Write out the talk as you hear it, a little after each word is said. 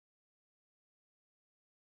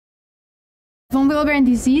Von Willebrand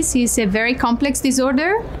disease is a very complex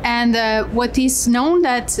disorder, and what is known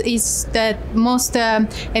is that most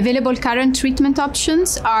available current treatment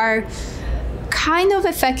options are kind of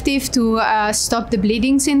effective to stop the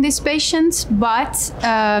bleedings in these patients, but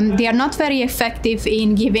they are not very effective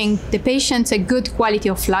in giving the patients a good quality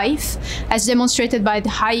of life, as demonstrated by the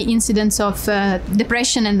high incidence of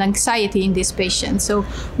depression and anxiety in these patients. So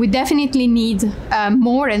we definitely need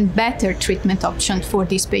more and better treatment options for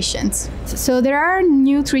these patients. So there are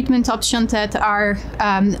new treatment options that are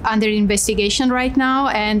under investigation right now,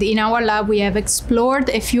 and in our lab we have explored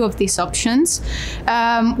a few of these options.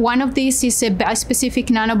 One of these is a bispecific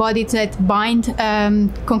nanobody that bind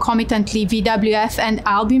concomitantly VWF and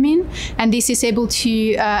albumin, and this is able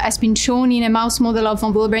to, has been shown in a mouse model of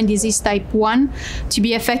von Willebrand disease type 1 to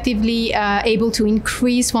be effectively able to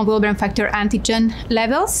increase von Willebrand factor antigen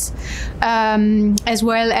levels, as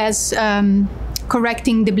well as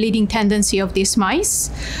correcting the bleeding tendency of these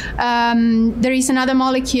mice. There is another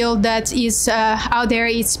molecule that is out there,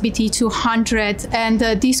 it's BT200, and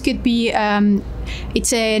this could be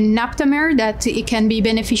it's an aptamer that it can be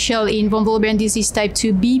beneficial in von Willebrand disease type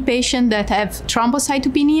 2B patients that have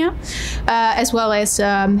thrombocytopenia, as well as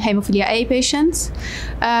hemophilia A patients.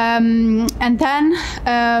 And then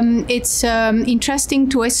it's interesting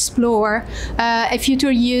to explore a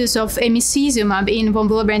future use of Emicizumab in von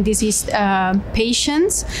Willebrand disease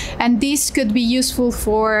patients, and this could be useful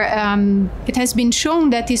for, it has been shown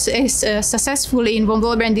that it is successful in von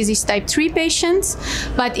Willebrand disease type 3 patients,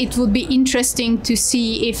 but it would be interesting to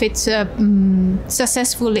see if it's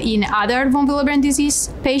successful in other von Willebrand disease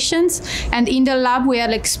patients. And in the lab, we have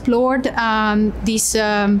explored this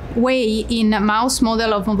way in a mouse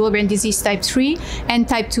model of von Willebrand disease type 3 and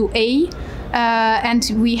type 2A.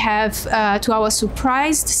 And we have, to our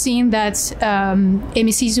surprise, seen that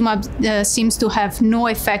Emicizumab seems to have no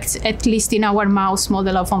effects, at least in our mouse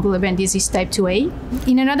model of von Willebrand disease type 2A.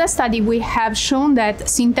 In another study, we have shown that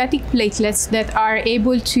synthetic platelets that are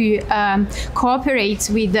able to cooperate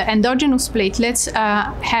with the endogenous platelets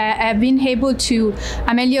have been able to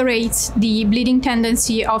ameliorate the bleeding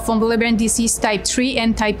tendency of von Willebrand disease type 3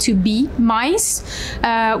 and type 2B mice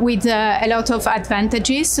with a lot of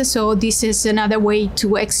advantages. So this is another way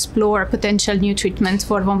to explore potential new treatments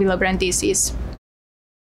for von Willebrand disease.